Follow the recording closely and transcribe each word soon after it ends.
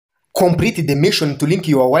complete the mission to link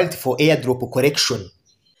your wallet for airdrop correction.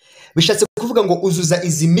 Bishatse kuvuga ngo uzuza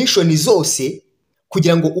izi mission zose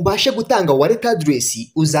kugira ngo ubashe gutanga wallet address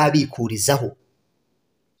uzabikurizaho.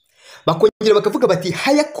 Bakongera bakavuga bati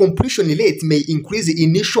higher completion rate may increase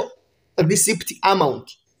initial receipt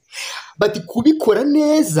amount. Bati kubikora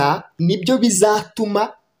neza nibyo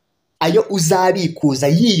bizatuma ayo uzabikuza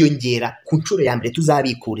yiyongera ku nshuro ya mbere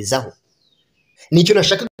tuzabikurizaho. Nicyo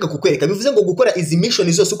nashakaga kukwereka. Bivuze ngo gukora izi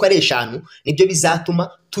mission zose uko ari 5 nibyo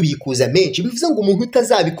bizatuma tubikuza menshi. Bivuze ngo umuntu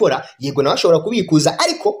utazabikora yego nawe ashobora kubikuza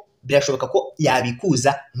ariko birashoboka ko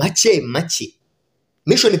yabikuza macye.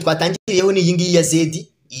 Mission twatangiriyeho ni iyi ngiyi ya Z,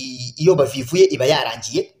 iyo bavivuye iba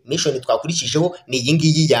yarangiye. Mission twakurikijeho ni iyi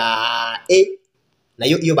ngiyi ya E,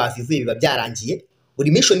 nayo iyo bavivuye biba byarangiye.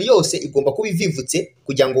 Buri mission yose igomba kuba ivivutse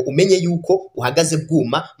kugira ngo umenye yuko uhagaze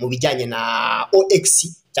bwuma mu bijyanye na OX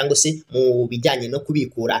cyangwa se mu bijyanye no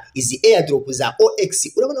kubikura izi airdrop za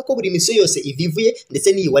OX. Urabona ko buri mission yose ivivuye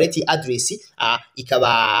ndetse n'iyi wallet address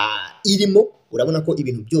ikaba irimo. Urabona ko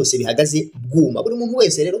ibintu byose bihagaze bwuma. Buri muntu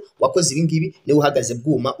wese rero wakoze ibi ngibi ni uhagaze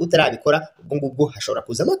bwuma. Utarabikora ubwo ngubwo hashobora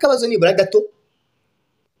kuzamo akabazo nibura gato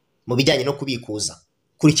mu bijyanye no kubikuza.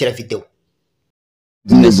 Kurikira video.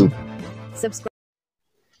 DUMEZO.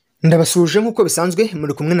 Ndabasuje nkuko bisanzwe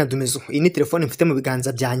muri kumwe na DUMEZO. Iyi ni telefone mfite mu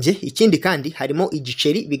biganza byanjye. Ikindi kandi harimo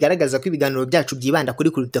igiceri bigaragaza ko ibiganiro byacu byibanda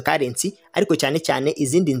kuri cryptocurrency, ariko cyane cyane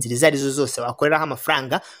izindi nzira zarizo zose wakoreraho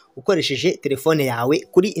amafaranga ukoresheje telefone yawe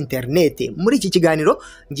kuri internet. Muri iki kiganiro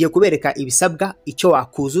ngiye kubereka ibisabwa icyo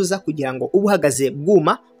wakuzuza kugira ngo ube uhagaze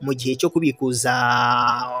bwuma mu gihe cyo kubikuza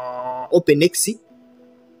OpenEx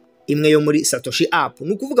imwe yo muri Satoshi app.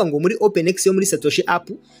 Nukuvuga ngo muri OpenEx yo muri Satoshi app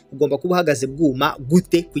ugomba kuba uhagaze bwuma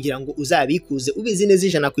gute kugira ngo uzabikuze ubizi neza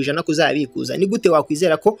 100% kuzabikuza. Ni gute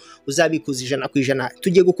wakwizera ko uzabikuza 100%?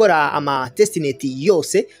 Tugiye gukora ama testnet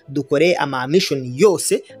yose, dukore ama mission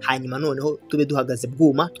yose, hanyuma noneho tube duhagaze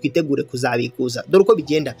bwuma twitegure kuzabikuza. Dore uko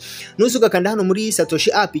bigenda. Nusuka kanda hano muri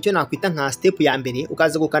Satoshi app, icyo nakwita nka step ya mbere,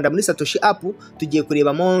 ukaza gukanda muri Satoshi app. Tugiye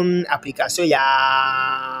kurebamo application ya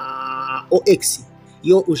OX.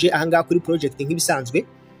 Yo uje ahangaha kuri project nk'ibisanzwe,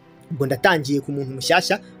 ubwo ndatangiye ku muntu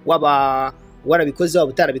mushyashya waba warabikoze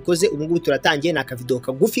waba utarabikoze. Ubu ngubu turatangiye na video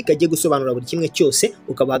kagufi kagiye gusobanura buri kimwe cyose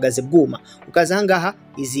ukabahagaze bwuma. Ukaza ahangaha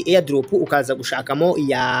izi airdrop ukaza gushakamo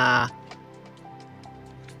ya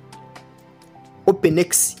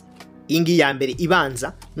OpenEx ingi ya mbere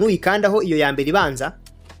ibanza. Nuyikandaho iyo ya mbere ibanza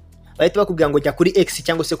bahita bakubwira ngo jya kuri X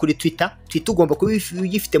cyangwa se kuri Twitter ugomba kuba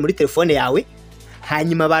uyifite muri telefone yawe.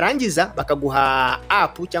 Hanyuma barangiza bakaguha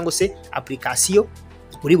app cyangwa se application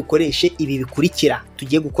uri bukoreshe ibi bikurikira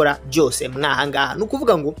tugiye gukora byose mwahangaha.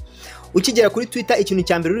 Nukuvuga ngo ukigera kuri Twitter ikintu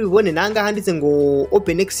cya mbere uri bibone nanga handitse ngo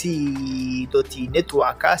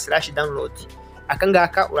openex.network/download.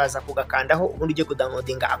 Akangaka uraza kugakandaho ubundi uje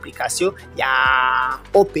kudownloadinga application ya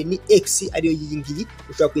OpenEx ariyo yingiyi.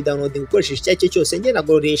 Ushobora kudownloadinga ukoresheje icyo cyose. Nge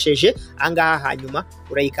nagoresheje angaha, hanyuma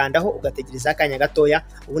urayikandaho ugategereza akanya gatoya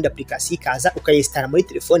ubundi application ikaza ukayinstalla muri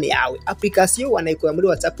telefone yawe. Application wanayikora muri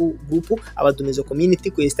WhatsApp group ABADUMEZO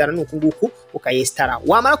COMMUNITY. Kuyinstalla nuko nguku ukayinstalla.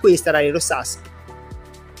 Wamara kuyinstalla rero sasa,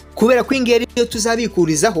 kubera ko ingeri yo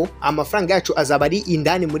tuzabikurizaho amafaranga yacu azaba ari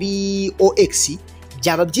indani muri OX,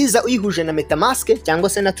 byaba byiza uyihuje na MetaMask cyangwa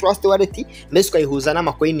se na Trust Wallet, mbese ukayihuza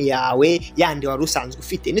n'amacoin yawe yandi wari usanzwe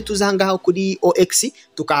ufite. Nituzangaho kuri OX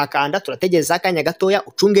tukahakanda, turategereza akanya gatoya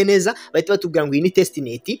ucunge neza, bahita batubwira ngo iyi ni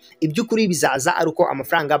testnet. Ibyo kuri bizaza ari uko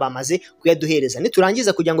amafaranga bamaze kuyaduhereza.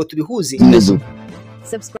 Niturangiza kugira ngo tubihuze,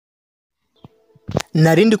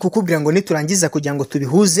 narindi kukubwira ngo niturangiza kugira ngo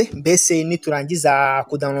tubihuze, mbese niturangiza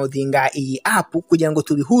kudownloadinga iyi app kugira ngo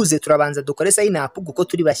tubihuze, turabanza dukore sign up kuko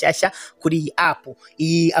turi bashyashya kuri iyi app.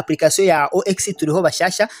 Iyi application ya OX turiho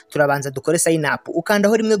bashyashya, turabanza dukore sign up.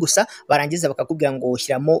 Ukandaho rimwe gusa, barangiza bakakubwira ngo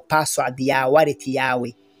ushyiramo password ya wallet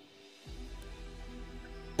yawe.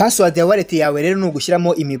 Password ya wallet yawe rero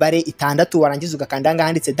nugushyiramo imibare 6, warangiza ugakanda anga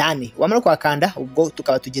handitse done. Wamara kwakanda ubwo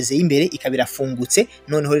tukaba tugeze imbere ikabira fungutse.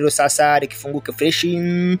 Noneho rero sasa reka ifunguke fresh,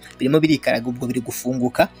 birimo birikaraga ubwo biri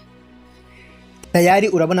gufunguka. Tayari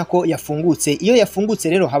urabona ko yafungutse. Iyo yafungutse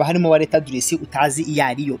rero haba harimo wallet address utazi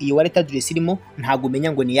iyariyo. Iyo wallet address irimo ntago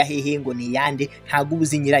umenya ngo ni ya hehe ngo ni yande, ntago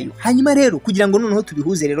ubuzi nyirayo. Hanyuma rero kugira ngo noneho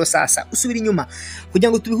tubihuze rero sasa usubira inyuma.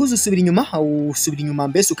 Kugira ngo tubihuze usubira inyuma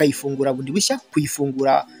mbese ukayifungura bundi bushya.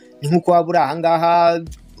 Kuyifungura ni nkuko wabura ahangaha,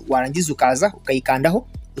 warangiza ukaza ukayikandaho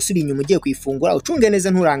usubira inyuma ugiye kuyifungura. Ucunge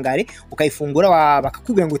neza nturangare, ukayifungura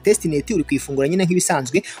bakakubwira ngo testnet uri kuyifungura nyine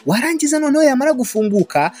nk'ibisanzwe. Warangiza noneho yamara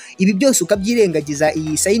gufunguka ibi byose ukabyirengagiza,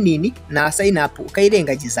 iyi sign in na sign up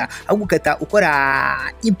ukayirengagiza, ahubwo ukata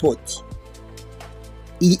ukora import.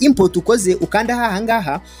 Iyi import ukoze ukanda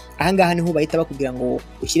ahangaha ahangaha niho bahita bakubwira ngo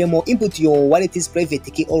ushyiremo input your wallet's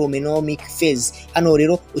private key or mnemonic phase. Hano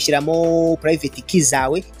rero ushyiramo private key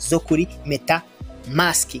zawe zo kuri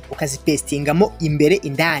MetaMask ukazipestingamo imbere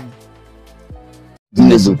indani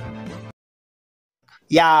DUMEZO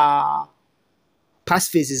ya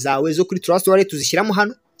passphrase zawe zo kuri Trust Wallet uzishyiramo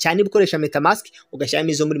hano, cyane ukoresha MetaMask ugashyiramo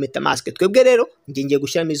izo muri MetaMask. Twebwe rero ngiye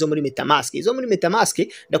gushyiramo izo muri MetaMask. Izo muri MetaMask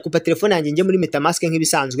ndakupa telefone yanjye ngiye muri MetaMask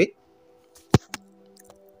nk'ibisanzwe.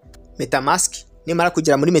 MetaMask nimara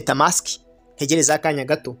kugera muri MetaMask ntegereza akanya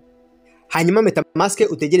gato, hanyuma MetaMask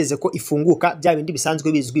utegereze ko ifunguka, bya bindi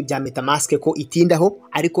bisanzwe bizwi bya MetaMask ko itindaho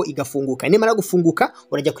ariko igafunguka. Nimara gufunguka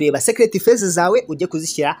urajya kureba secret phrase zawe ujye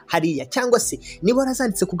kuzishyira hariya, cyangwa se niba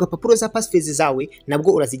warazanditse ku gapapuro za passphrase zawe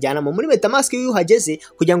nabwo urazijyana muri MetaMask. Iyo uhageze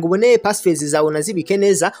kugira ngo ubone passphrase zawe nazibike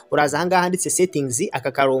neza, uraza ahangaha handitse settings,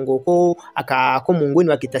 aka karongo ko mu nguni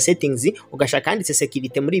bakita settings, ugashaka handitse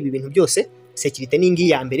security. Muri ibi bintu byose security ni ngiyi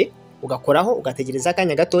ya mbere, ugakoraho ugategereza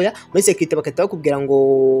akanya gatoya. Muri security bakata bakubwira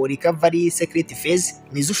ngo recovery secret phase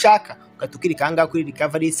nizo ushaka, ugatukirika ahangaha kuri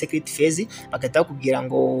recovery secret phase. Bakata bakubwira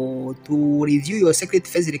ngo to review your secret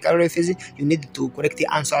phase recovery phase you need to correct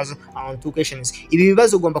answers on 2 questions. Ibi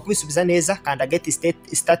bibazo ugomba kubisubiza neza, kanda get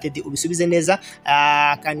started ubisubize neza,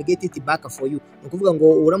 can get it back for you. Ukuvuga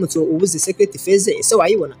ngo uramutse ubuze secret phase ese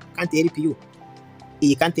wayibona, can't help you.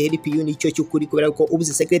 Iyi can't help you nicyo cyukuri, kubera ko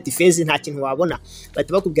ubuze secret phase nta kintu wabona.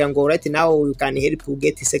 Bati bakubwira ngo right now you can help to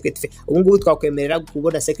get secret phase. Ubu ngubu twakwemerera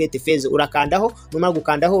kubona secret phase, urakandaho. Numara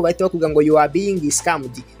gukandaho bahita bakubwira ngo you are being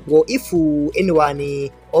scammed, ngo if anyone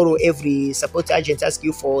or every support agent ask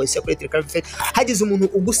you for secret recovery phase, hagize umuntu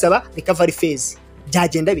ugusaba recovery phase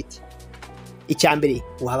byagenda biti. Icyambere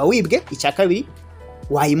waba wibwe, icyakabiri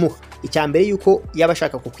wayimuha. Icyambere yuko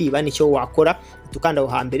yabashaka kukwiba nicyo wakora, tukanda aho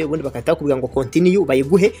hambere ubundi bakata bakubwira ngo continue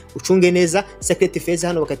bayiguhe ucunge neza secret phase.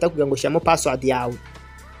 Hano bakata bakubwira ngo shyiramo password yawe,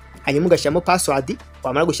 hanyuma ugashyiramo password.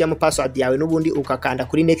 Wamara gushyiramo password yawe n'ubundi ukakanda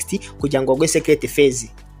kuri next kugira ngo ugwe secret phase.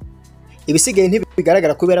 Ibisigaye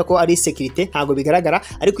ntibigaragara kubera ko ari security, ntago bigaragara,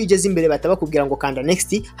 ariko igeze imbere batabakubwira ngo kanda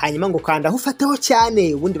next, hanyuma ngo kanda aho ufateho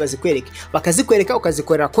cyane ubundi bazikwereke. Bakazikwereka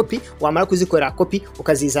ukazikorera copy, wamara kuzikorera copy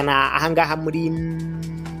ukazizana ahangaha muri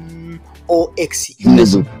OX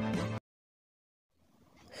DUMEZO.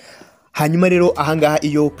 Hanyuma rero ahangaha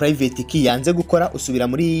iyo private key yanze gukora usubira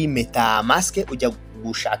muri MetaMask ujya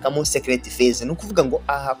gushakamo secret phase. No kuvuga ngo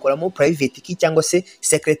ahakoramo private key cyangwa se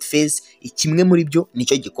secret phase, ikimwe muri byo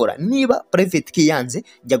nicyo gikora. Niba private key yanze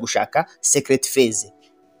jya gushaka secret phase.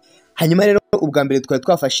 Hanyuma rero ubwa mbere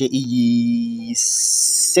twafashe iyi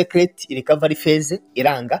secret recovery phase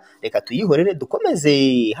iranga, reka tuyihorere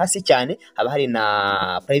dukomeze hasi cyane. Haba hari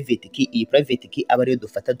na private key. Iyi private key aba ariyo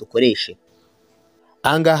dufata dukoreshe.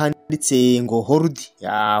 Ahangaha handitse ngo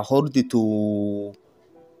hold to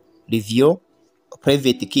review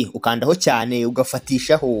private key, ukandaho cyane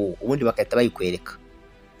ugafatishaho ubundi bakahita bayikwereka,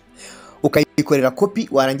 ukayikorera copy.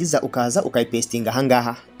 Warangiza ukaza ukayipestinga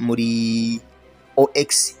ahangaha muri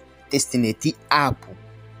OX testnet app.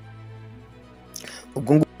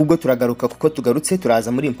 Ubwo turagaruka kuko tugarutse,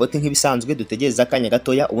 turaza muri import nk'ibisanzwe, dutegereza akanya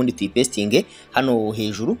gatoya ubundi tuyipestinge hano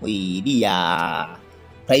hejuru iriya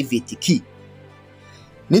private key.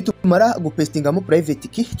 Nitumara gupestingamo private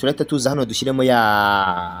key turahita tuza hano dushyiremo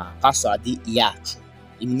ya password yacu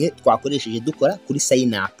imwe twakoresheje dukora kuri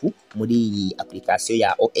sign up muri application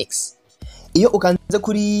ya OX. Iyo ukanze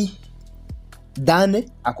kuri done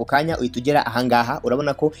ako kanya uhita ugera ahangaha,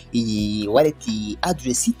 urabona ko iyi wallet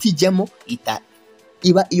address itijyamo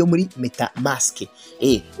iba iyo muri MetaMask.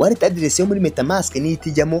 Wallet address yo muri MetaMask ni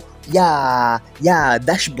itijyamo ya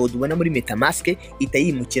dashboard ubona muri MetaMask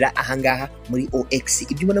itayimukira ahangaha muri OX.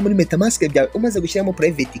 Ibyo ubona muri MetaMask byawe umaze gushyiramo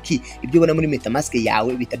private key, ibyo ubona muri MetaMask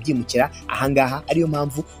yawe bitabyimukira ahangaha. Ariyo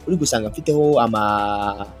mpamvu uri gusanga mfiteho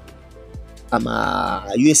ama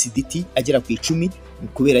USDT agera ku 10,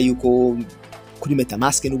 kubera yuko kuri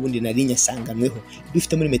MetaMask n'ubundi nari nyasanganweho.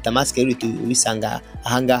 Bifite muri MetaMask rero ubisanga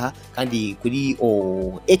ahangaha, kandi kuri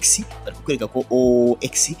OX bari kukwereka ko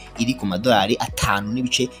OX iri ku $5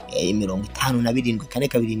 n'ibice 57 kane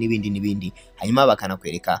kabiri n'ibindi. Hanyuma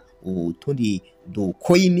bakanakwereka utundi do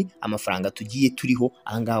coin, amafaranga tugiye turiho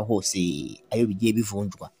ahangaha hose ayo bigiye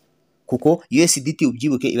bivunjwa, kuko USDT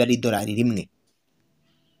ubyibuke iba ari $1.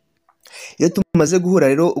 Iyo tumaze guhura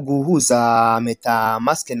rero guhuza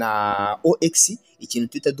MetaMask na OX, ikintu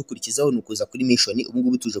twita dukurikizaho ni ukuza kuri mission. Ubu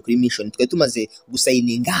ngubu tuje kuri mission, twari tumaze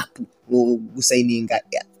gusayininga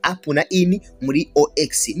app na in muri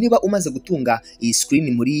OX. Niba umaze gutunga iyi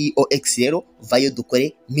screen muri OX rero vayo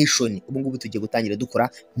dukore mission. Ubu ngubu tugiye gutangira dukora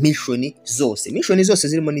mission zose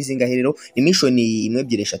zirimo n'izingahe rero, ni mission 1 2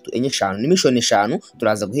 3 4 5, ni mission 5.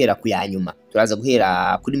 Turaza guhera ku ya nyuma, turaza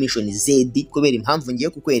guhera kuri mission Z kubera impamvu ngiye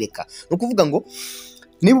kukwereka. No kuvuga ngo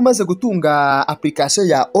niba umaze gutunga application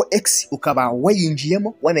ya OX ukaba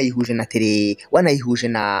wayinjiyemo wanayihuje na wanayihuje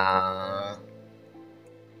na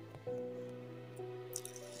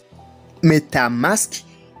MetaMask,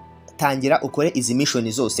 tangira ukore izi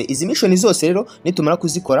mission zose. Izi mission zose rero nitumara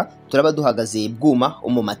kuzikora turaba duhagaze bwuma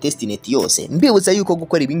mu matestnet yose. Mbibutsa yuko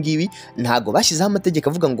gukora ibi ngibi ntago bashizeho amategeko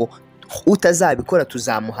avuga ngo utazabikora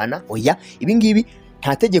tuzamuhana. Oya, ibi ngibi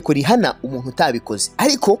nta tegeko rihana umuntu utabikoze,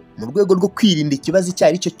 ariko mu rwego rwo kwirinda ikibazo icyo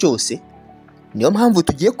ari cyo cyose niyo mpamvu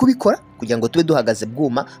tugiye kubikora kugira ngo tube duhagaze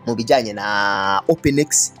bwuma mu bijyanye na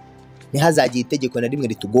OpenEx. Ntihazagira itegeko na rimwe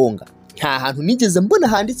ritugonga. Nta hantu nigeze mbona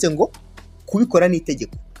handitse ngo kubikora ni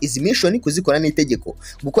itegeko, izi mission kuzikora ni itegeko,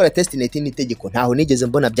 gukora testnet ni itegeko. Ntaho nigeze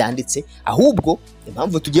mbona byanditse, ahubwo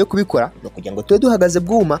impamvu tugiye kubikora no kugira ngo tube duhagaze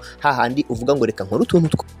bwuma hahandi uvuga ngo reka nkore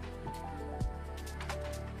utuntu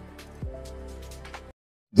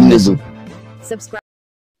DUMEZO.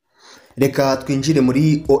 Reka twinjire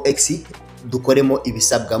muri OX dukoremo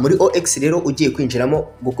ibisabwa. Muri OX rero ugiye kwinjiramo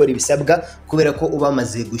gukora ibisabwa kubera ko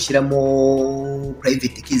ubamaze gushyiramo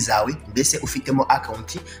private key zawe, mbese ufitemo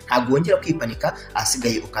account, ntabwo wongera kwipanika.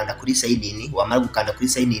 Asigaye ukanda kuri sign in. Wamara gukanda kuri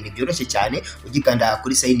sign in byoroshye cyane, ugikanda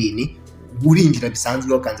kuri sign in urinjira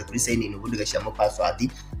bisanzwe, wakanze kuri sign in ubundi ugashyiramo password.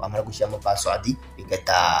 Wamara gushyiramo password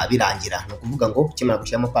bigata birangira. No kuvuga ngo ukimara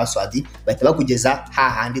gushyiramo password bahita bakugeza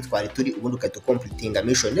hahandi twari turi, ubundi ukahita completing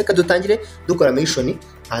mission. Reka dutangire dukora mission.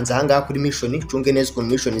 Hanze ahangaha kuri mission, cunge neza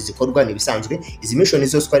ukuntu mission zikorwa. Ni bisanzwe izi mission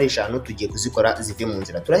zose ko ari 5 tugiye kuzikora zive mu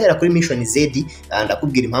nzira. Turahera kuri mission Z,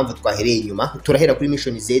 ndakubwira impamvu twahereye inyuma. Turahera kuri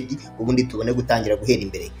mission Z ubundi tubone gutangira guhera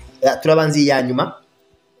imbere. Turabanza ya nyuma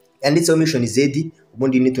yanditseho mission Z,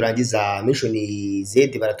 ubundi niturangiza mission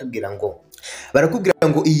Z barakubwira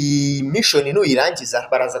ngo iyi mission nuyirangiza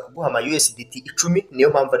baraza kuguha ama USDT 10. Niyo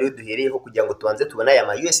mpamvu ariyo duhereyeho kugira ngo tubanze tubona aya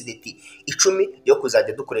ma USDT 10 yo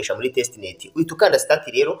kuzajya dukoresha muri testnet. Uhita ukanda start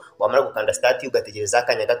rero, wamara gukanda start ugategereza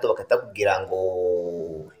akanya gato bakatakubwira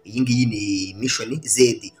ngo iyi ngiyi ni mission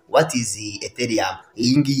Z. What is Ethereum?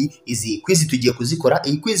 Iyi ngiyi izi quiz tugiye kuzikora.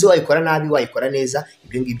 Iyi quiz wayikora nabi wayikora neza,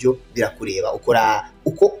 ibyo ngibyo birakureba. Ukora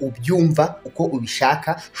uko ubyumva, uko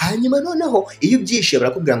ubishaka, hanyuma noneho iyo ubyishe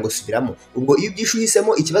barakubwira ngo subiramo. Ubwo iyo ubyishe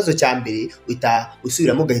uhisemo ikibazo cya mbere uhita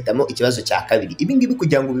usubiramo ugahitamo ikibazo cya kabiri. Ibi ngibi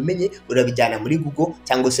kugira ngo ubimenye urabijyana muri Google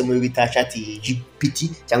cyangwa se muri bita chat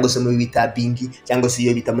GPT cyangwa se muri bita Bing cyangwa se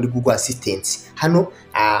iyo bita muri Google Assistant. Hano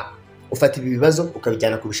ufata ibi bibazo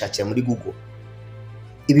ukabijyana kubishakira muri Google.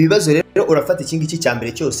 Ibi bibazo rero urafata iki ngiki cya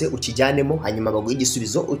mbere cyose ukijyanemo, hanyuma baguha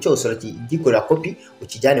igisubizo. Cyose uragikorera copy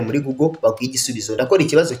ukijyane muri Google baguha igisubizo. Ndakora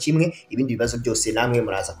ikibazo kimwe, ibindi bibazo byose namwe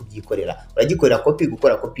muraza kubyikorera. Uragikorera copy.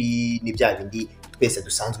 Gukora copy ni bya bindi twese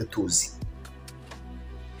dusanzwe tuzi.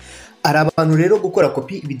 Ari abantu rero gukora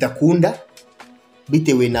copy bidakunda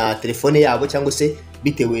bitewe na telefone yabo cyangwa se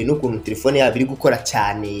bitewe n'ukuntu telefone yabo iri gukora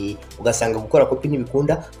cyane, ugasanga gukora copy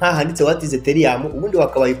ntibikunda. Nka handitse what is Ethereum, ubundi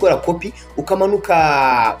wakabaye ukora copy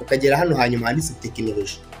ukamanuka ukagera hano hanyuma handitse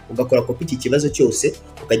technology, ugakora copy iki kibazo cyose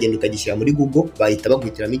ukagenda ukagishyira muri Google, bahita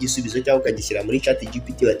baguhitiramo igisubizo, cyangwa ukagishyira muri chat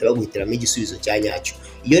GPT bahita baguhitiramo igisubizo cya nyacyo.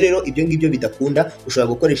 Iyo rero ibyo ngibyo bidakunda, ushobora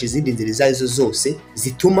gukoresha izindi nzira izo zose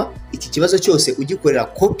zituma iki kibazo cyose ugikorera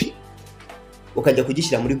copy ukajya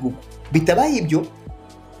kugishyira muri Google. Bitabaye ibyo,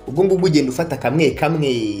 ubwo ngubwo ugenda ufata kamwe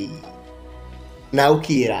nawe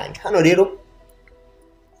ukiranga. Hano rero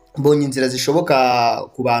mbonye inzira zishoboka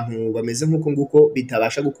ku bantu bameze nk'uko nguko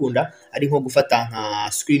bitabasha gukunda, ari nko gufata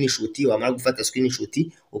nka screenshot. Wamara gufata screenshot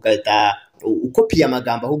ukahita ukopiya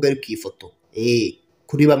amagambo ahubwo ari ku ifoto.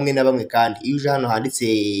 Kuri bamwe na bamwe kandi iyo uje hano handitse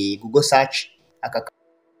Google search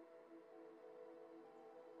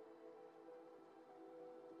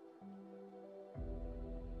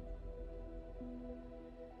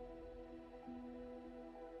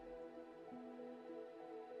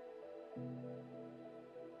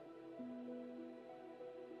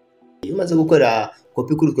iyo umaze gukora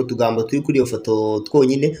copy kuri utwo tugambo turi kuri iyo foto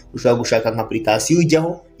twonyine, ushobora gushaka nka application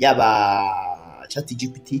ujyaho, yaba chat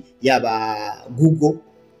GPT yaba Google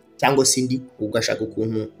cyangwa se indi, ugashaka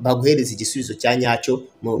ukuntu baguhereza igisubizo cya nyacyo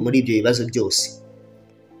muri ibyo bibazo byose.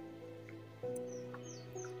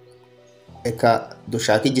 Reka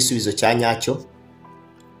dushaka igisubizo cya nyacyo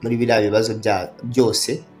muri biriya bibazo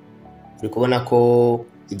byose. Uri kubona ko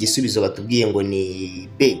igisubizo batubwiye ngo ni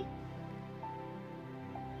B.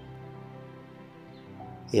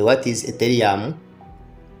 What is Ethereum?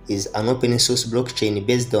 Is an open source blockchain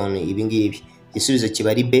based on ibingibi. Igisubizo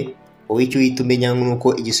kiba ari B. Wowe icyo uhita umenya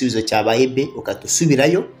nuko igisubizo cyabaye B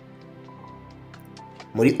ukatusubirayo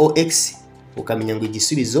muri OX ukamenya ngo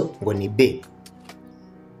igisubizo ngo ni B.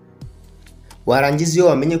 Warangiza iyo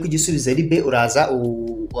wamenye ko igisubizo ari B uraza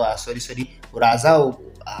uraza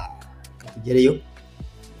kugereyo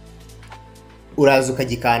uraza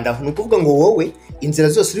ukagikandaho. Nukuvuga ngo wowe inzira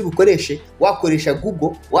zose uri bukoreshe, wakoresha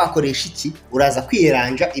Google, wakoresha iki, uraza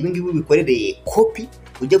kwiranja ibingibi ubikorereye copy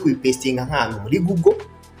ujye kubipestinga nk'ahantu muri Google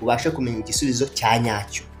ubashe kumenya igisubizo cya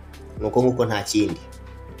nyacyo. Nuko nguko nta kindi.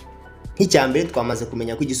 Nk'icyambere twamaze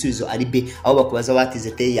kumenya ko igisubizo ari B, aho bakubaza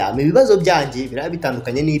watize te ya ibibazo byanjye biraba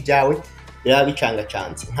bitandukanye n'ibyawe, biraba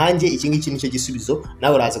bicangacanze. Nkanjye iki ngiki nicyo gisubizo,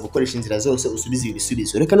 nawe uraza gukoresha inzira zose usubize ibi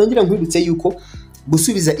bisubizo. Reka nongera nkwibutse yuko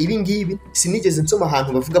gusubiza ibi ngibi sinigeze nsoma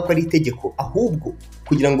ahantu bavuga ko ari itegeko, ahubwo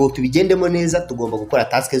kugira ngo tubigendemo neza tugomba gukora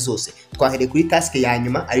task zose. Twahereye kuri task ya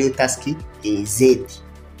nyuma ariyo task Z.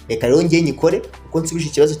 Reka rero ngiye nyikore uko nsubije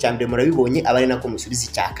ikibazo cya mbere murabibonye, abari nako musubiza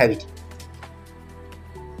icya kabiri.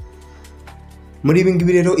 Muri ibi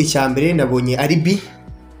ngibi rero icya mbere nabonye ari B,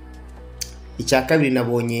 icya kabiri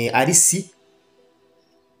nabonye ari C,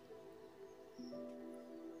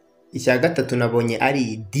 icya gatatu nabonye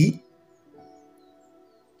ari D,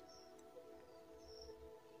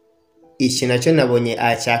 iki nacyo nabonye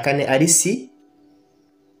icya kane ari C,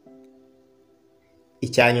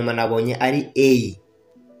 icya nyuma nabonye ari A.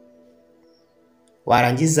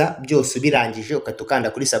 Warangiza byose ubirangije ukatukanda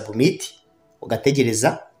kuri submit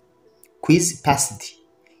ugategereza quiz passed.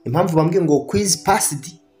 Impamvu bambwiye ngo quiz passed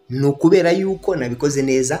ni ukubera yuko nabikoze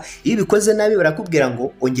neza. Iyo bikoze nabi barakubwira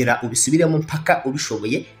ngo ongera ubisubiremo mpaka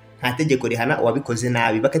ubishoboye, nta tegeko rihana uwabikoze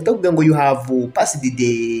nabi. Bakatubwira ngo you have passed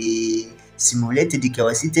the simulated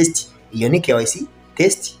KYC test. Iyo ni KYC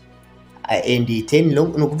test and 10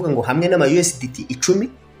 long, no kuvuga ngo hamwe n'ama USDT 10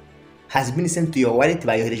 has been sent to your wallet,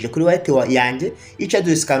 bayohereje kuri wallet yanjye. Each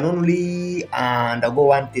address can only undergo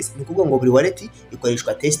one test. Ni kuvuga ngo buri wallet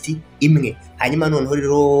ikoreshwa test imwe. Hanyuma noneho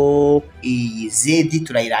rero Z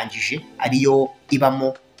turayirangije ariyo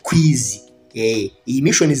ibamo quiz. Iyi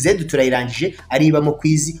mission Z turayirangije ari ibamo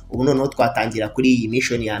quiz. Ubu noneho twatangira kuri iyi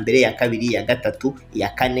mission ya mbere, ya kabiri, ya gatatu, ya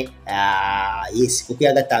kane, yes, kuko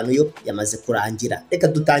ya gatanu yo yamaze kurangira. Reka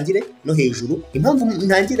dutangire no hejuru. Impamvu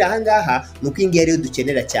ntangira aha ngaha nuko ingiye rero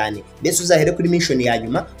dukenera cyane. Mbese uzahere kuri mission ya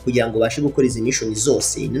nyuma kugira ngo bashe gukora izi mission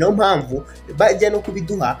zose. Ni no mpamvu bajya no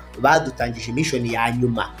kubiduha badutangije mission ya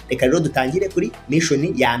nyuma. Reka rero dutangire kuri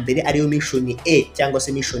mission ya mbere ariyo mission A cyangwa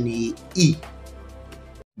se mission E.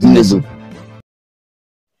 DUMEZO.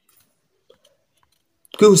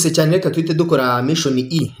 Twihuse cyane reka tuhite dukora mission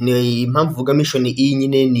E. Ni impamvu vuga mission E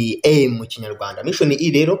nyine ni A mu Kinyarwanda. Mission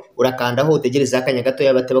E rero urakandaho utegereza akanya gato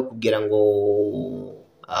yabate bakubwira ngo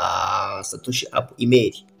Satoshi app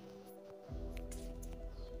email.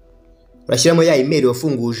 Urashyiramo ya email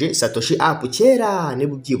wafunguje Satoshi app kera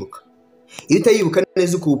niba ubyibuka. Iyo utayibuka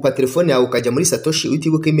neza ukupa telefone yawe ukajya muri Satoshi,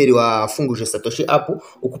 utibuka email wafunguje Satoshi app,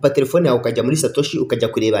 ukupa telefone yawe ukajya muri Satoshi ukajya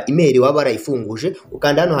kureba email waba warayifunguje,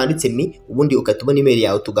 ukanda hano handitse mi, ubundi ukatubona email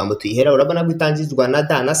yawe tugambo tuyihera. Urabona ko itangizwa na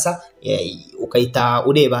danasa, ukayita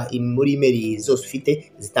ureba muri email zose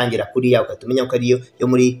ufite zitangira kuri ya, ukatumenya ko ariyo yo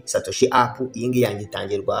muri Satoshi app. Iyi ngiyi yanjye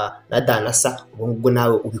itangirwa na danasa. Ubwo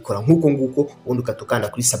nawe ubikora nkuko nguko, ubundi ukatukanda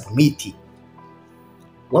kuri submit.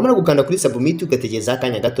 Wamara gukanda kuri submit ugategereza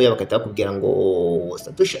akanya gato bakahita bakubwira ngo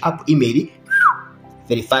Satoshi app email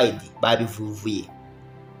verified, babivuvuye.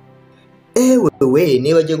 Wewe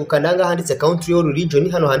niba ugiye gukanda ngaha handitse country or region,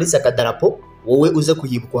 hano handitse akadarapo, wowe uze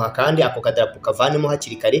kuhibuka kandi ako kadarapo kavanemo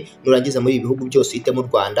hakiri kare. Nurangiza muri ibihugu byose uhite mu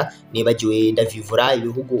Rwanda, nibagiwe ndavivura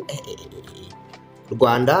ibihugu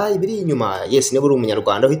Rwanda ibiri inyuma. Yes, niba uri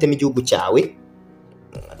umunyarwanda uhitemo igihugu cyawe.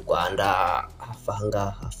 Rwanda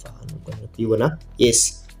hafanga kuyibona.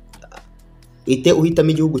 Yes, uhitamo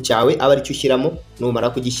igihugu cyawe aba ari cyo ushyiramo. Numara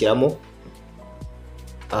kugishyiramo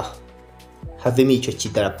havemo icyo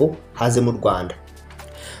kidarapo, haze mu Rwanda.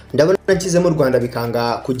 Ndabona nkize mu Rwanda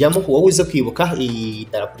bikanga kujyamo. Wowe uze kwibuka iyi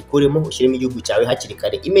darapo rikuremo ushyiremo igihugu cyawe hakiri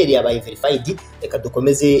kare. Email yabaye verified. Reka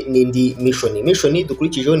dukomeze n'indi mission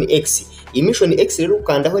dukurikijeho ni X. Iyi mission X rero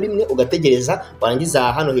ukandaho rimwe ugategereza,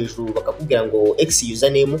 warangiza hano hejuru bakakubwira ngo X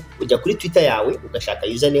username, ujya kuri Twitter yawe ugashaka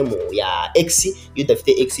username ya X. Iyo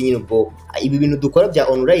udafite X nyine ubwo ibi bintu dukora bya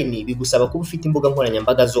online bigusaba kuba ufite imbuga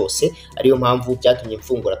nkoranyambaga zose. Ariyo mpamvu byatumye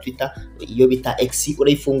mfungura Twitter. Iyo bita X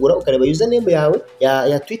urayifungura ukareba username yawe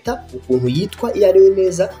ya Twitter ukuntu yitwa iyo ariyo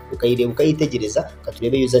neza, ukayireba ukayitegereza.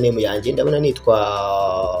 Katurebe username yanjye, ndabona nitwa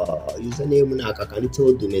username naka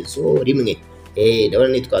kanditseho DUMEZO rimwe. Ndabona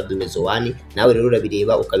nitwa DUMEZO 1. Nawe rero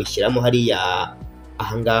urabireba ukabishyiramo hariya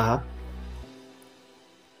ahangaha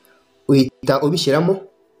uhita ubishyiramo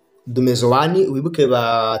DUMEZO 1. wibuke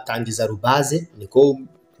batangiza rubaze niko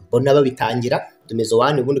mbona babitangira DUMEZO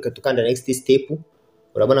 1 ubundi ukatukanda next step.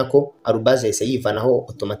 urabona ko arubaze yese yivanaho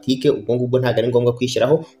automatique, ubwo ngubwo ntago ari ngombwa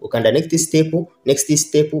kwishyiraho. ukanda next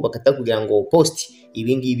step bakata kugira ngo post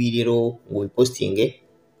ibi ngibi rero ngo bipostinge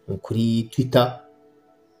kuri Twitter.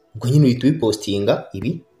 ubwo nyine uhita ubipostinga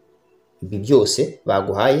ibi byose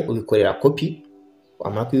baguhaye, ubikorera copy.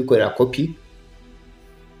 wamara kubikorera copy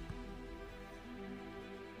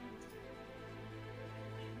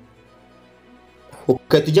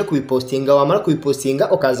ukatujya kubipostinga. wamara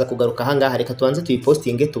kubipostinga ukaza kugaruka ahangaha. reka tubanze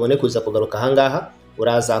tubipostinge tubone kuza kugaruka ahangaha.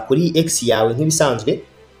 uraza kuri X yawe nk'ibisanzwe,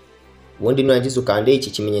 ubundi nurangiza ukande iki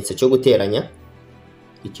kimenyetso cyo guteranya.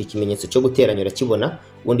 iki kimenyetso cyo guteranya urakibona.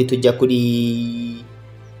 ubundi tujya kuri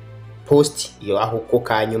post iyo aho ko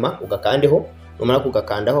kanyuma ugakandeho. numara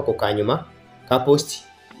kugakandaho ako kanyuma ka post,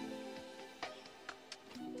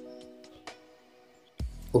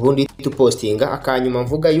 ubundi tupostinga akanyuma.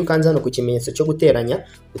 mvuga iyo ukanze hano ku kimenyetso cyo guteranya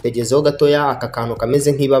utegezeho gatoya aka kantu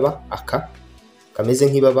kameze nk'ibaba, aka kameze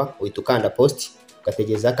nk'ibaba uhita ukanda post,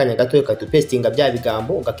 ugategeza akanya gatoya ukatupestinga bya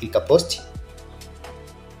bigambo, ugakika post.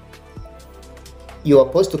 iyo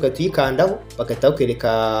post ukatuyikandaho bagahita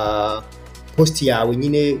bakwereka post yawe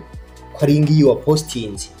nyine ko ari ngiyi wa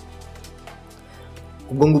postinze.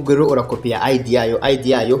 ubwo ngubwo rero urakopiya ID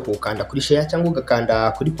yayo ukanda kuri share cyangwa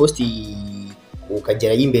ugakanda kuri post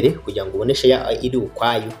ukagera imbere kugira ngo ubone share iri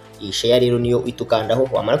ukwayo. iyi share rero niyo itukandaho.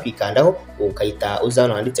 wamara kwikandaho ukayita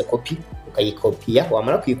uzano handitse copy, ukayikopiya.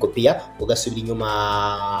 wamara kuyikopiya ugasubira inyuma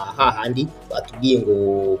hahandi batubwiye ngo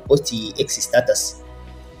post X status.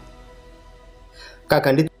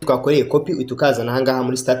 kakandi twakoreye copy utukazana ahangaha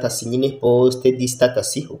muri status nyine posted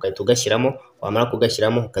status, ukahita ugashyiramo. wamara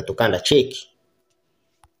kugashyiramo ukatukanda check.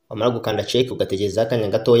 wamara gukanda check ugategereza akanya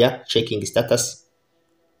gatoya checking status,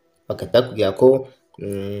 bakata kugira ko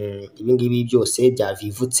ibi ngibi byose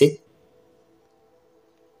byavivutse.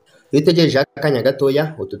 iyo utegereje akanya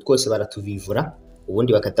gatoya utu twose baratuvivura,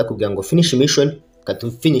 ubundi bakata kugira ngo finish mission.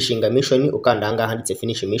 ukatufinishinga mission ukanda ahangaha handitse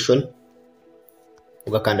finish mission,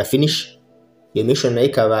 ugakanda finish. iyo mission nayo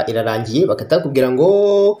ikaba irarangiye. bakata kugira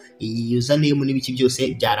ngo iyi username n'ibiki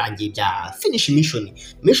byose byarangiye bya finish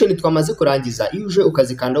mission twamaze kurangiza. iyo uje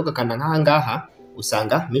ukazikanda ugakanda nk'ahangaha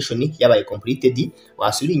usanga mission yabaye completed.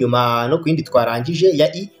 wasubira inyuma no kwindi twarangije ya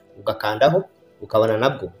i ugakandaho ukabona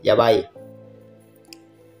nabwo yabaye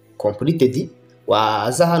completed.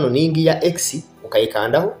 waza hano ningi ya X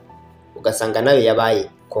ukayikandaho ugasanga nayo yabaye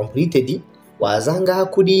completed. waza ngaha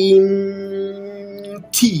kuri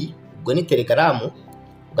T ubwo ni Telegram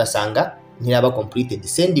ugasanga ntiraba completed.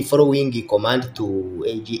 send following command to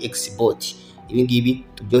AGX bot. ibi ngibi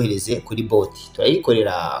tubyohereze kuri bot.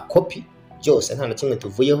 turayikorera copy byose nta na kimwe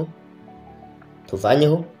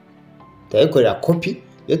tuvanyeho. turayikorera copy.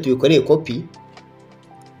 iyo tubikoreye copy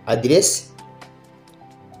address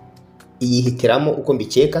iyihitiramo uko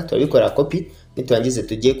mbikeka. turabikorera copy niturangize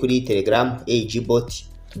tujye kuri Telegram AG bot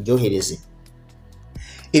tubyohereze.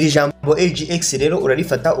 iri jambo AGX rero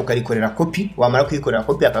urarifata ukarikorera copy. wamara kuyikorera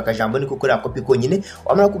copy aka kajambo niko ukorera copy konyine.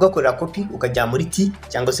 wamara kugakorera copy ukajya muri T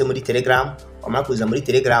cyangwa se muri Telegram. wamara kuza muri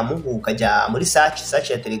Telegram ukajya muri search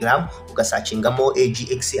ya Telegram ugasachingamo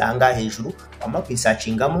AGX ahangaha hejuru. wamara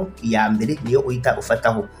kuyisachingamo iya mbere niyo uhita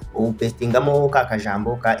ufataho upestingamo ka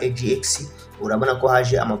kajambo ka AGX. urabona ko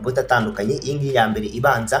haje amabot atandukanye. iyi ngiyi ya mbere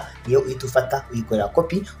ibanza niyo uhita ufata uyikorera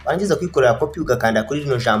copy. warangiza kuyikorera copy ugakanda kuri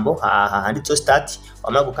rino jambo handitse start.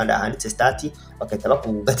 wamara gukanda handitse start bakahita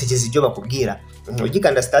bakugategeza ibyo bakubwira.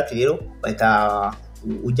 ugikanda start rero bahita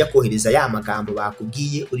ujya kohereza ya magambo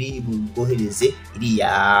bakubwiye uri bwohereze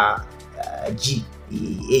iriya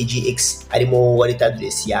AGX arimo wallet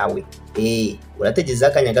address yawe. urategeza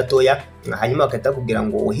akanya gatoya hanyuma bakahita kugira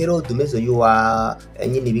ngo hello DUMEZO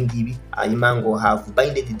nyine ibi ngibi. hanyuma ngo have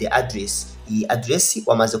binded the address. iyi address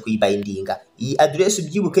wamaze kuyibindinga. iyi address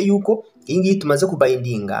ubyibuke yuko iyi ngiyi tumaze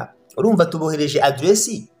kubindinga. urumva tubohereje address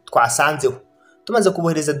twasanzeho. tumaze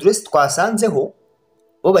kubohereza address twasanzeho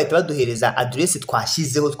bo bahita baduhereza address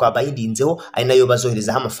twashyizeho twabindinzeho, ari nayo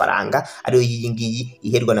bazoherezaho amafaranga. ariyo iyi ngiyi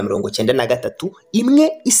iherwa na 93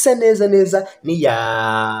 imwe isa neza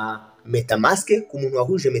niya MetaMask. ku muntu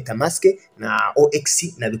wahuje MetaMask na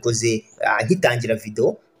OX nabikoze ngitangira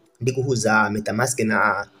video ndi guhuza MetaMask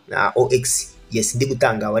na OX. yes ndi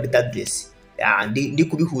gutanga wallet address ndi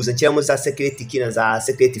kubihuza nshyiramo za secret key na za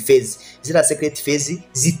secret phase. zira secret phase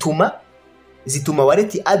zituma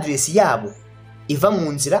wallet address yabo iva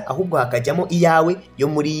mu nzira ahubwo hakajyamo iyawe yo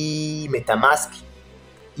muri MetaMask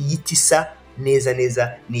yitisa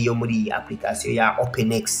neza niyo muri application ya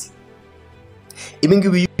OpenEx. ibi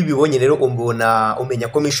ngibi iyo ubibonye rero umbona umenya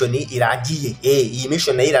ko mission irangiye. Iyi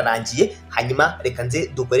mission nayo irarangiye, hanyuma reka nze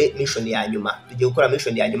dukore mission ya nyuma. Tugiye gukora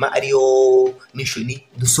mission ya nyuma ariyo mission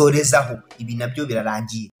dusorezaho. Ibi nabyo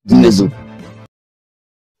birarangiye. DUMEZO.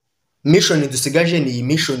 Mission dusigaje ni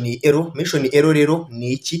mission ero. Mission ero rero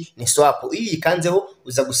ni iki? Ni swap. Iyo yikanzeho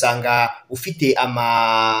uza gusanga ufite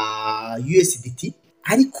ama USDT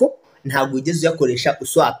ariko ntabwo ugeze uyakoresha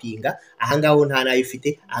uswapinga. Ahangaho nta nayo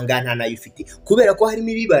ufite, ahangaha nta nayo ufite, kubera ko harimo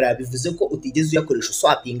ibibara bivuze ko utigeze uyakoresha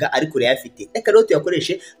uswapinga ariko urayafite. Reka rero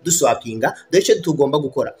tuyakoreshe duswapinga. Dore icyo tugomba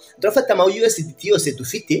gukora, turafata ama USDT yose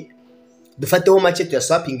dufite, dufateho macye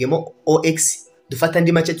tuyaswapingemo OX, dufata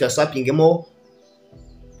andi macye tuyaswapingemo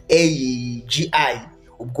AGI.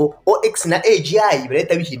 Ubwo OX na AGI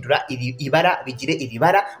birahita bihindura ibara, bigire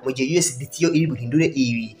ibara, mu gihe USDT yo iri buhindure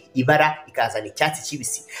ibara ikazana icyatsi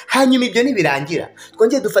kibisi. Hanyuma ibyo nibirangira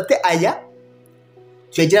twongeye dufate aya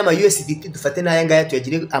tuyagira ama USDT, dufate n'aya ngaya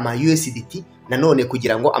tuyagire ama USDT nanone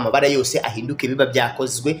kugira ngo amabara yose ahinduke biba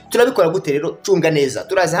byakozwe. Turabikora gute rero? Cunga neza.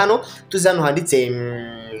 Turaza hano, tuzano handitse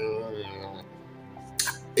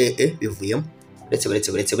bivuyemo.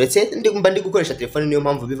 Uretse ndi gukoresha telefone niyo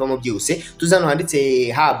mpamvu bivamo byose. Tuzano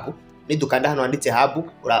handitse hub, nidukanda hano handitse hub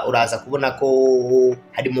uraza kubona ko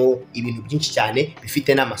harimo ibintu byinshi cyane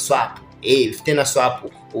bifite n'amaswap. Bifite na swap.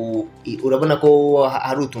 Urabona ko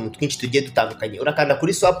hari utuntu twinshi tugiye dutandukanye. Urakanda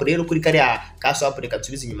kuri swap rero, kuri kariya ka swap, reka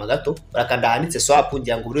nsubize inyuma gato. Urakanda handitse swap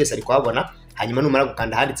ngira ngo buri wese ari kuhabona. Hanyuma numara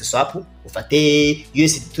gukanda handitse swap ufate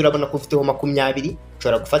USDT. Turabona ko ufiteho 20.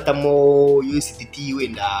 Ushobora gufatamo USDT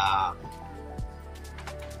wenda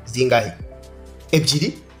zingahe?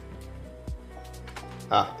 Ebyiri.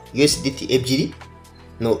 USDT ebyiri.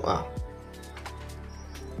 No.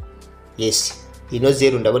 Yes. Ino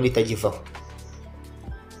zero ndabona itagivaho.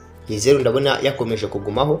 Iyi zero ndabona yakomeje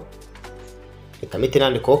kugumaho. Reka mite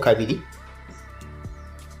nandikaho 2.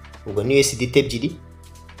 Ubwo ni USDT ebyiri.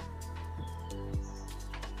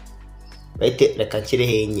 Bahite reka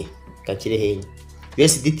nshyireho enye.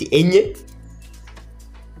 USDT enye.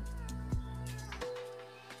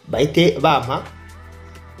 Bahite bampa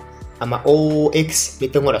ama OX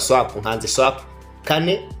mite nkora swap, nkanze swap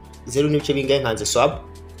 4 0 n'ibice bingahe, nkanze swap.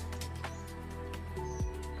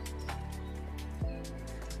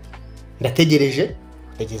 Ndategereje,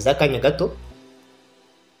 tegeza akanya gato.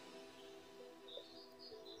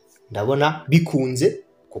 Ndabona bikunze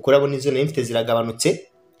kuko urabona izo nayo mfite ziragabanutse.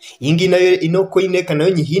 Iyi ngiyi nayo ino coin reka nayo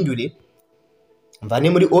nyihindure mvane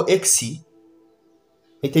muri OX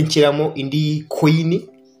mite nshyiramo indi coin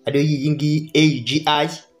ariyo iyi ngiyi AGI,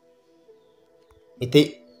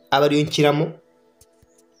 mite aba ariyo nshyiramo.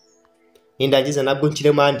 Nindangiza nabwo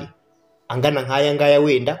nshyiremo andi angana nk'aya ngaya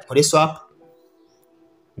wenda nkore swap.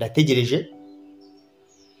 Ndategereje.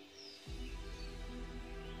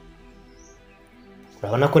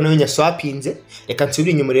 Urabona ko nayo nyaswapinze. Reka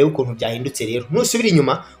nsubire inyuma rero ukuntu byahindutse rero. Nusubira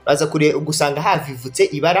inyuma uraza gusanga havivutse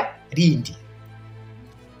ibara rindi.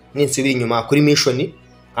 Ninsubira inyuma kuri mission,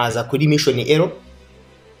 haza kuri mission ero.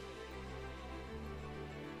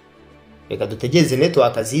 Reka dutegereze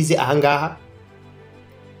network zize ahangaha.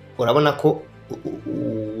 Urabona ko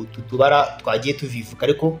tutubara twagiye tuvivuka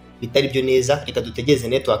ariko bitari byo neza. Reka dutegereze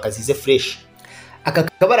network zize fresh. Aka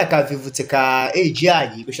kabara kavivutse ka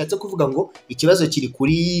AGI bishatse kuvuga ngo ikibazo kiri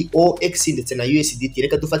kuri OX ndetse na USDT.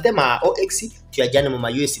 Reka dufate ama OX tuyajyane mu ma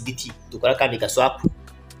USDT, dukora kandi ga swap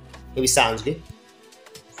nk'ibisanzwe.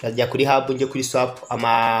 Turajya kuri hub nje kuri swap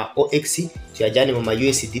ama OX tuyajyane mu ma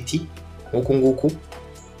USDT nguku.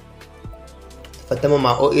 Fatamo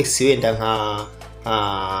ama OX wenda nka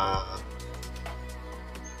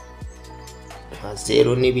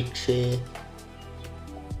 0 n'ibice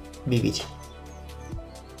 2.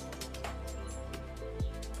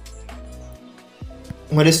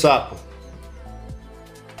 Nkore swap.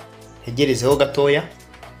 Hegerezeho gatoya.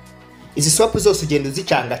 Izi swap zose ugenda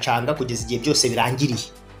uzicanga kugeza igihe byose birangiriye.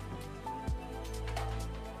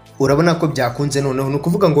 Urabona ko byakunze noneho ni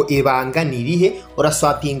ukuvuga ngo ibanga ni irihe?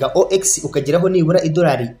 Uraswapinga OX ukageraho nibura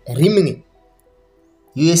 $1.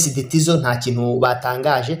 USDT zo nta kintu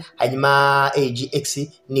batangaje. Hanyuma AGX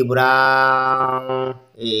nibura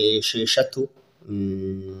 6.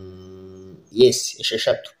 Yes,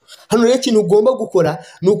 6. Hano rero ikintu ugomba gukora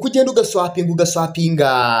ni ukugenda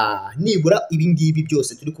ugaswapinga nibura ibi ngibi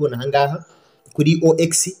byose turi kubona ahangaha kuri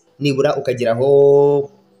OX, nibura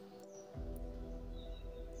ukageraho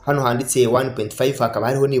hano handitse 1.5 hakaba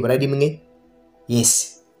hariho nibura 1.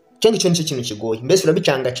 Yes, icyo nicyo kintu kigoye. Mbese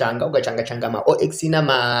urabicanga ugacanga ama OX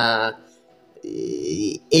n'ama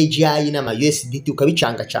AGI n'ama USDT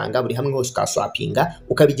ukabicangacanga buri hamwe hose ukaswapinga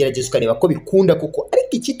ukabigerageza ukareba ko bikunda kuko ariko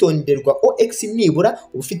ikitonderwa OX nibura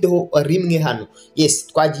ufiteho rimwe hano. Yes,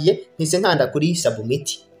 twagiye ntise nkanda kuri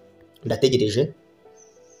submit ndategereje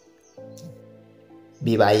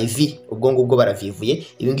bibaye V, ubwo ngubwo baravivuye.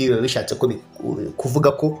 Ibi ngibi biba bishatse ko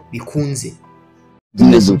kuvuga ko bikunze.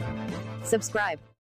 DUMEZO. Subscribe.